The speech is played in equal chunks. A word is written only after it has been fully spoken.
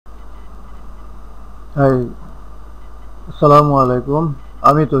High, আসসালামু আলাইকুম।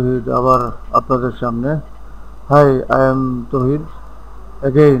 আমি তহিদ আবার আপনাদের সামনে। Hi, I am Tohid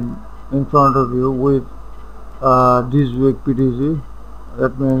again in front of you with this week PTZ.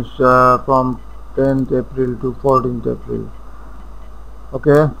 That means from 10th April to 14th April.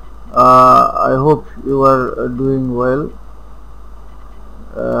 Okay, I hope you are doing well.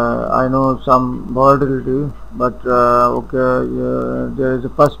 I know some volatility, but okay, there is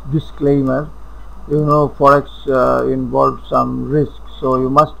a first disclaimer. Forex involves some risk, so you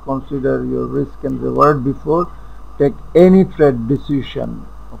must consider your risk and reward before take any trade decision.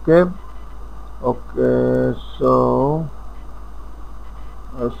 Okay, so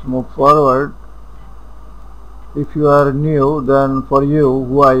let's move forward. If you are new, then for you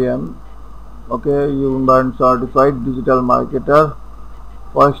who I am, okay, you are certified digital marketer,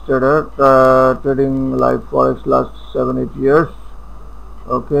 forex trader, trading live forex last 7-8 years.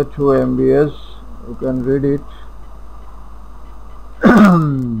 Okay, 2 MBS, you can read it.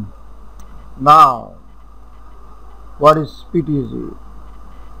 Now, what is PTZ?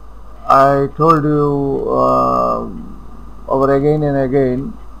 I told you over again and again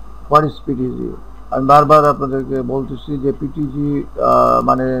what is PTZ. আমি বারবার আপনাদেরকে বলতেছি যে PTG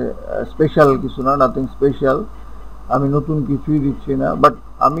মানে special কিছু না, nothing special. আমি নতুন কিছুই দিচ্ছি না, বাট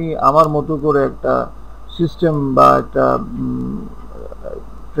আমি আমার মতো করে একটা সিস্টেম বা একটা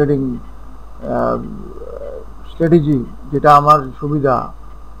ট্রেডিং স্ট্র্যাটেজি যেটা আমার সুবিধা,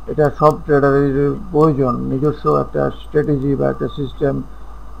 এটা সব ট্রেডারের প্রয়োজন। নিজস্ব একটা স্ট্র্যাটেজি বা একটা সিস্টেম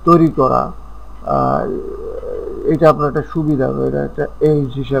তৈরি করা, এটা আপনার একটা সুবিধা, এটা একটা এজ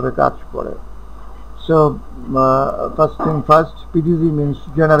হিসাবে কাজ করে। So first thing first, PTZ means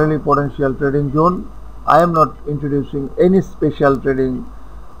generally potential trading zone. I am not introducing any special trading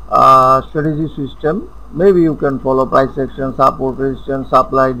strategy system. Maybe you can follow price action, support, resistance,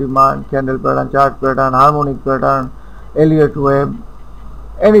 supply, demand, candle pattern, chart pattern, harmonic pattern, Elliott wave,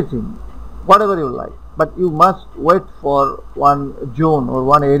 anything, whatever you like. But you must wait for one zone or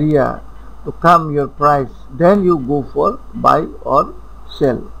one area to come your price. Then you go for buy or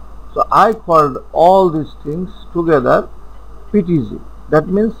sell. So I called all these things together PTZ. That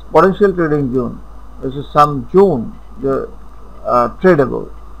means potential trading zone. This is some zone tradable.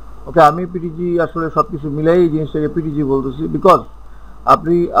 Okay, আমি PTG আসলে সবকিছু মিলাই এই জিনিসটাকে PTG বলতেছি, because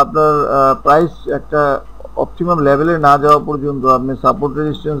আপনি আপনার price একটা অপটিমাম লেভেলে না যাওয়া পর্যন্ত আপনি সাপোর্ট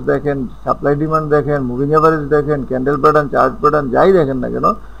রেজিস্ট্যান্স দেখেন, সাপ্লাই ডিমান্ড দেখেন, মুভিং অ্যাভারেজ দেখেন, ক্যান্ডেল প্যাটার্ন, চার্ট প্যাটার্ন, যাই দেখেন না কেন,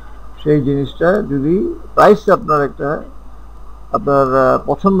 সেই জিনিসটা যদি প্রাইস আপনার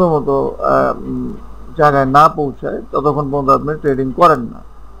পছন্দ মতো জায়গায় না পৌঁছায়, ততক্ষণ পর্যন্ত আপনি ট্রেডিং করেন না।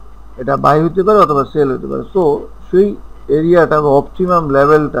 এটা বাই হতে পারে অথবা সেল হতে পারে। সো সেই এরিয়াটা বা অপটিমাম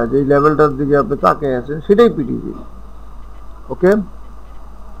লেভেলটা, যেই লেভেলটার দিকে আপনি তাকিয়ে আছেন, সেটাই PTG. Okay,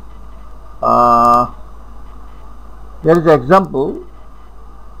 there is example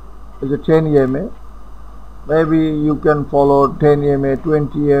is a 10 EMA. Maybe you can follow 10 EMA,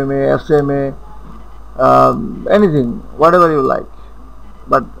 20 EMA, SMA, anything, whatever you like.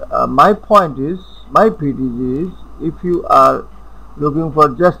 But my point is, my PTG is, if you are looking for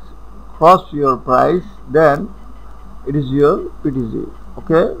just cross your price, then it is your PTG.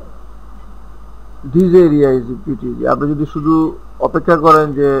 Okay, this area is PTG. আপনি যদি শুধু অপেক্ষা করেন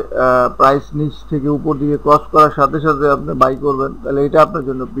যে price নিচ থেকে উপর দিকে ক্রস করার সাথে সাথে আপনি বাই করবেন, তাহলে এটা আপনার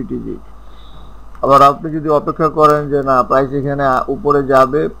জন্য পিটিজি। আবার আপনি যদি অপেক্ষা করেন যে না, প্রাইস এখানে উপরে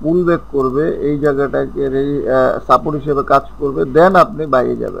যাবে, পুল ব্যাক করবে, এই জায়গাটাকে সাপোর্ট হিসেবে কাজ করবে, দেন আপনি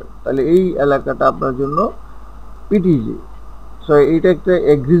বাইরে যাবেন, তাহলে এই এলাকাটা আপনার জন্য পিটিজি। সো এইটা একটা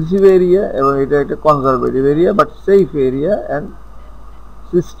এগ্রেসিভ এরিয়া এবং এটা একটা conservative area, but safe area and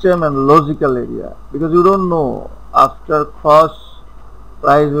system and logical area, because you don't know after cross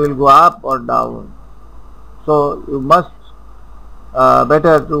price will go up or down. So you must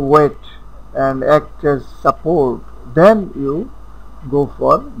better to wait and act as support, then you go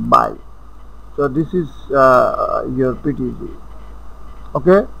for buy. So this is your PTZ.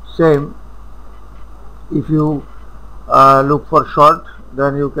 Okay, same if you look for short,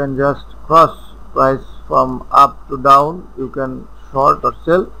 then you can just cross price from up to down, you can short or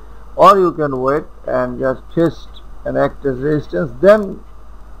sell, or you can wait and just test and act as resistance, then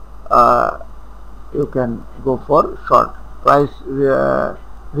you can go for short. Price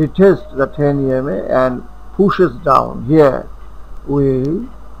retest the 10 EMA and pushes down, here we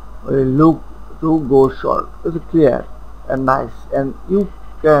will look to go short. It's clear and nice, and you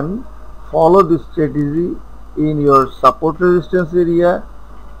can follow this strategy in your support resistance area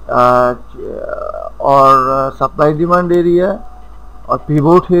or supply demand area or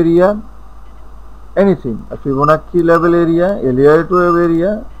pivot area, anything, a Fibonacci level area, Elliott wave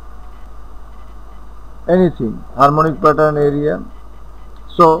area, anything, harmonic pattern area.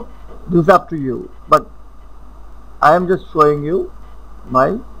 So this is up to you, but I am just showing you my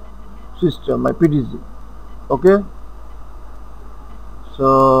system, my PTZ. Okay, so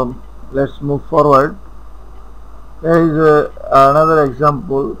let's move forward. There is another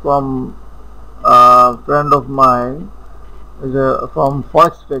example from a friend of mine, from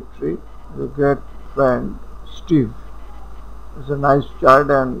Forex Factory, a great friend, Steve. It's a nice chart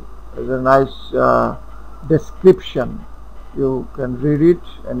and it's a nice description. You can read it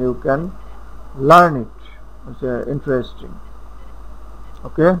and you can learn it. It's interesting.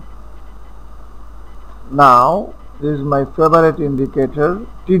 Okay. Now this is my favorite indicator,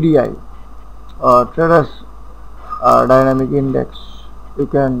 TDI, Traders Dynamic Index. You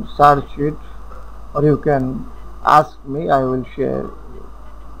can search it or you can ask me. I will share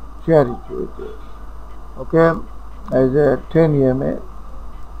it with you. Okay. As a 10 EMA,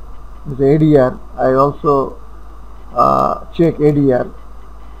 is ADR. I also check ADR,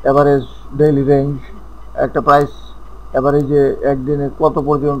 average daily range, একটা price এভারেজে একদিনে কত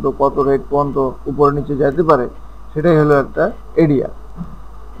পর্যন্ত কত rate পর্যন্ত উপর নিচে যেতে পারে, সেটাই হলো একটা ADR.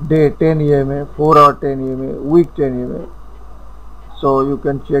 Day 10 EMA, 4 hour 10 EMA, week 10 EMA. So you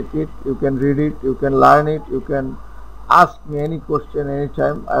can check it, you can read it, you can learn it, you can ask me any question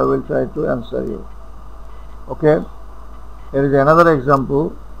anytime. I will try to answer you. Okay, here is another example.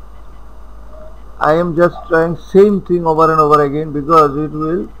 I am just trying same thing over and over again because it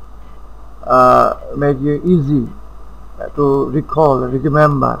will make you easy to recall,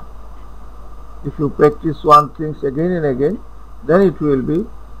 remember. If you practice one thing again and again, then it will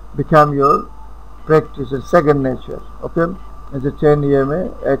become your practice, a second nature. Okay, it's a 10 EMA,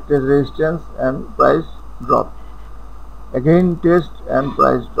 act as resistance and price drop. Again test and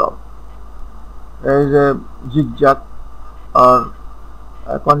price drop. There is a zigzag or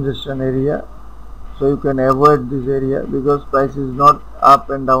a congestion area, so you can avoid this area because price is not up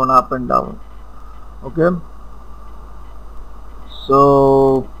and down, up and down. Okay, so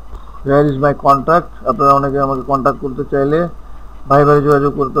here is my contact. আপনারা অনেকে আমাকে contact করতে চাইলে ভাইবারে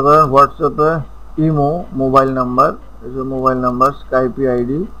যোগাযোগ করতে পারেন, হোয়াটসঅ্যাপে, imo, mobile number, Skype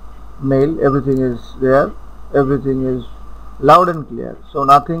ID, mail, everything is there, everything is loud and clear, so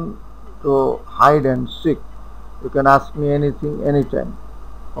nothing to hide and seek. You can ask me anything anytime.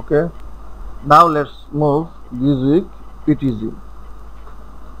 Okay, now let's move this week PTZ.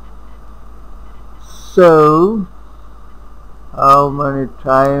 So how many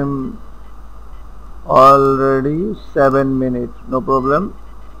time? Already 7 minutes. No problem.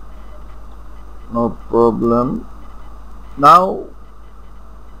 Now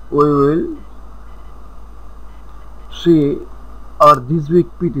we will see our this week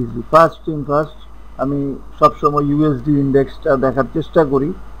PTZ. First thing first, আমি সবসময় USD ইন্ডেক্সটা দেখার চেষ্টা করি,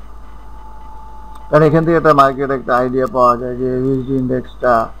 কারণ এখান থেকে একটা market একটা আইডিয়া পাওয়া যায় যে USD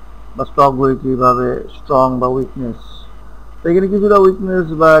ইন্ডেক্সটা বা স্টকগুলি কীভাবে স্ট্রং বা উইকনেস। তো এখানে কিছুটা উইকনেস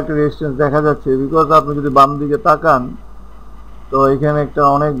বা একটা রেজিস্ট্যান্স দেখা যাচ্ছে, বিকজ আপনি যদি বাম দিকে তাকান তো এখানে একটা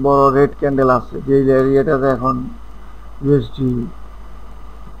অনেক বড় রেড ক্যান্ডেল আছে, যে এরিয়াটাতে এখন USD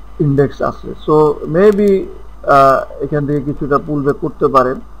ইন্ডেক্স আছে। সো মেবি এখান থেকে কিছুটা পুল ব্যাক করতে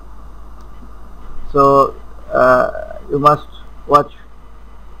পারে। So you must watch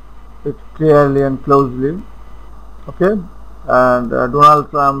it clearly and closely. Okay, and Donald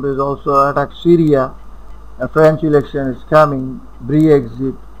Trump is also attacked Syria, a French election is coming,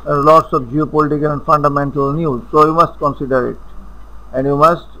 Brexit, lots of geopolitical and fundamental news, so you must consider it and you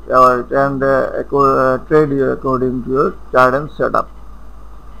must trade according to your chart and setup.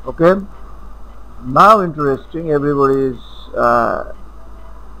 Okay, now interesting, everybody is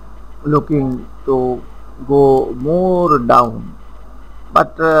looking to go more down,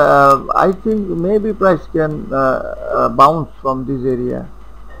 but I think maybe price can bounce from this area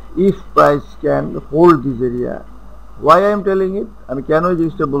if price can hold this area. Why I am telling it? আমি কেন এই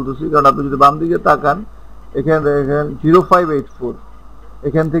জিনিসটা বলতেছি, কারণ আপনি যদি বাম দিকে তাকান এখানে দেখেন 0584,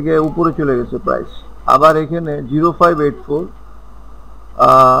 এখান থেকে উপরে চলে গেছে প্রাইস, আবার এখানে 0584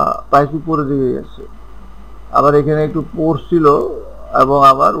 প্রাইস উপরে দিকে গেছে, আবার এখানে একটু পড়ছিল এবং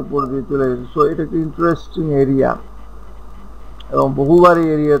আবার উপর দিয়ে চলে গেছে। সো এটা একটা ইন্টারেস্টিং এরিয়া এবং বহুবার এই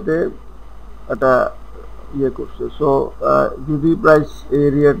এরিয়াতে একটা ইয়ে করছে। সো যদি প্রাইস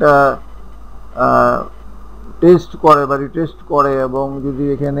এরিয়াটা টেস্ট করে বা রিটেস্ট করে এবং যদি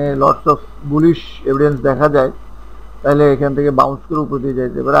এখানে লটস অফ বুলিশ এভিডেন্স দেখা যায়, তাহলে এখান থেকে বাউন্স করে উপর দিয়ে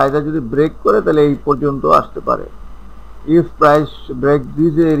যাইতে পারে। আইদার যদি ব্রেক করে তাহলে এই পর্যন্ত আসতে পারে। If price break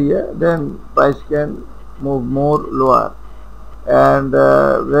this area then price can move more lower and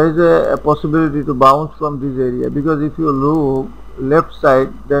there is a possibility to bounce from this area, because if you look left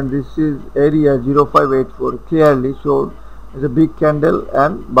side, then this is area 0584 clearly showed is a big candle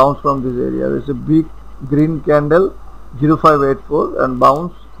and bounce from this area. There's a big green candle 0584 and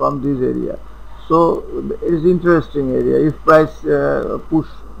bounce from this area. So it's interesting area. If price push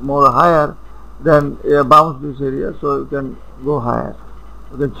more higher, then bounce this area, so you can go higher.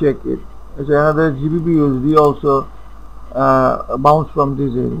 You can check it. There's another GBP/USD also bounce from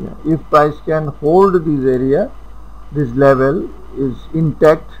this area. If price can hold this area, this level is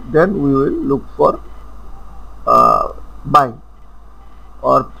intact, then we will look for buy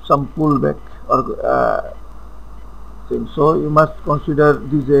or some pullback or thing. So you must consider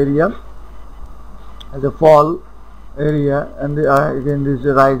this area as a fall area, and again this is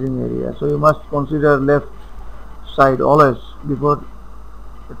a rising area. So you must consider left side always before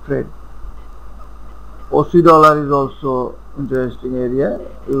the trade. OC dollar is also interesting area.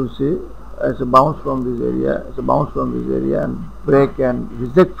 You see as a bounce from this area, as a bounce from this area and break and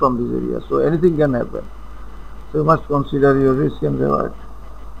reject from this area. So anything can happen. So you must consider your risk and reward.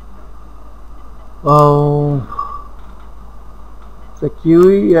 The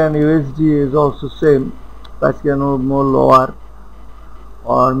QE and USD is also same. Price can move more lower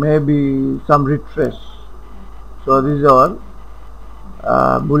or maybe some retrace. So these are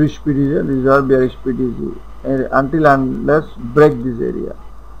bullish PTZ, these are bearish PTZ, and until unless break this area.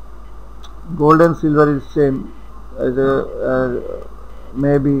 Gold and silver is same, as a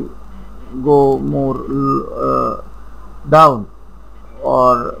maybe go more down,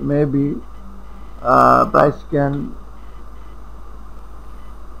 or maybe price can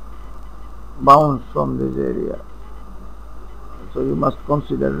bounce from this area. So you must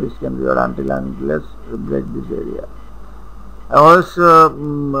consider risk and reward until unless break this area. I always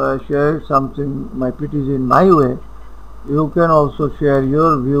share something, my PTZ in my way. You can also share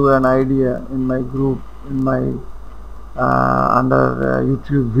your view and idea in my group, in my under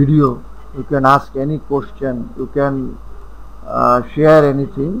YouTube video. You can ask any question, you can share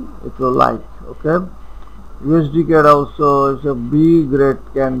anything if you like. Okay. USD CAD also is a big red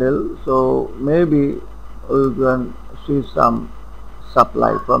candle, so maybe you can see some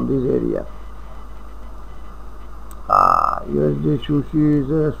supply from this area. USD sushi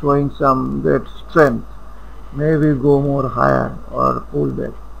is showing some great strength. Maybe go more higher or pull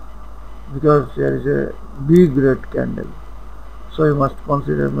back because there is a big red candle. So you must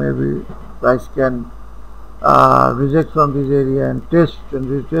consider maybe price can reject from this area and test and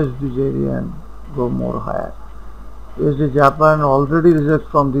retest this area and go more higher. USD Japan already rejects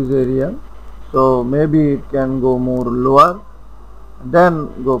from this area, so maybe it can go more lower,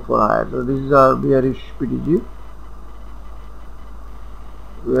 then go for higher. So this is our bearish PTZ.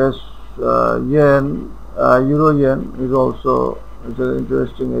 US yen, Euro yen is also an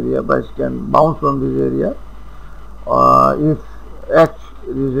interesting area. Price can bounce from this area. If H,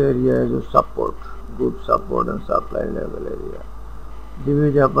 this area is a support, good support and supply level area.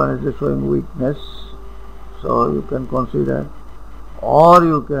 GB Japan is showing weakness, so you can consider, or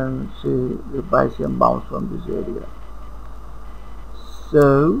you can see the price can bounce from this area.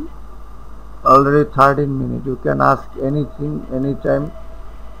 So already 13 minutes, you can ask anything anytime.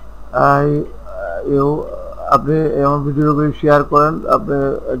 আপনি আমার ভিডিওগুলো share করেন, আপনি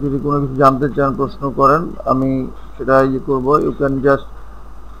যদি কোনো কিছু জানতে চান, প্রশ্ন করেন, আমি সেটা করব. You can just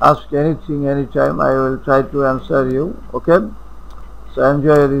ask anything anytime. I will try to answer you. Okay, so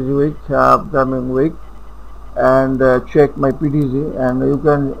enjoy this week, upcoming week, and check my PTZ, and you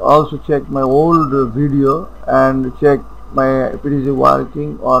can also check my old video and check my PTZ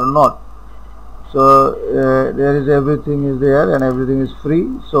working or not. So there is everything is there and everything is free,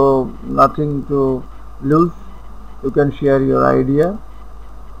 so nothing to lose. You can share your idea.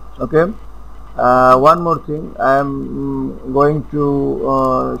 Okay, one more thing, I am going to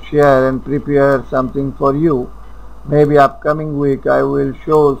share and prepare something for you. Maybe upcoming week I will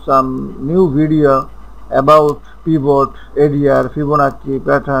show some new video about pivot, ADR, Fibonacci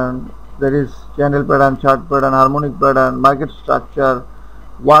pattern, there is candle pattern, chart pattern, harmonic pattern, market structure,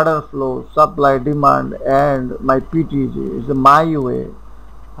 water flow, supply, demand, and my PTZ is my way,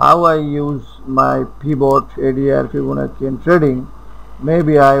 how I use my pivot, ADR, Fibonacci in trading.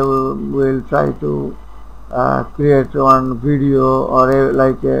 Maybe I will try to create one video or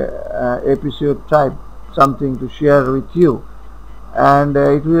like a episode type, something to share with you, and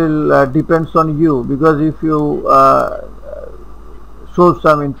it will depends on you, because if you show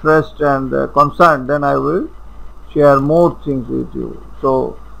some interest and concern, then I will share more things with you. So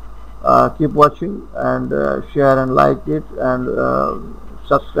keep watching and share and like it, and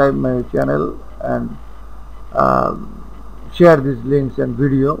subscribe my channel, and share these links and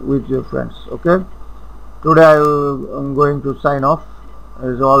video with your friends. Okay, Today I'm going to sign off.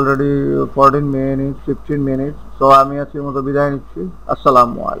 It's already 14 minutes 15 minutes, so আমি আজকের মতো বিদায় নিচ্ছি।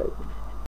 আসসালামু আলাইকুম।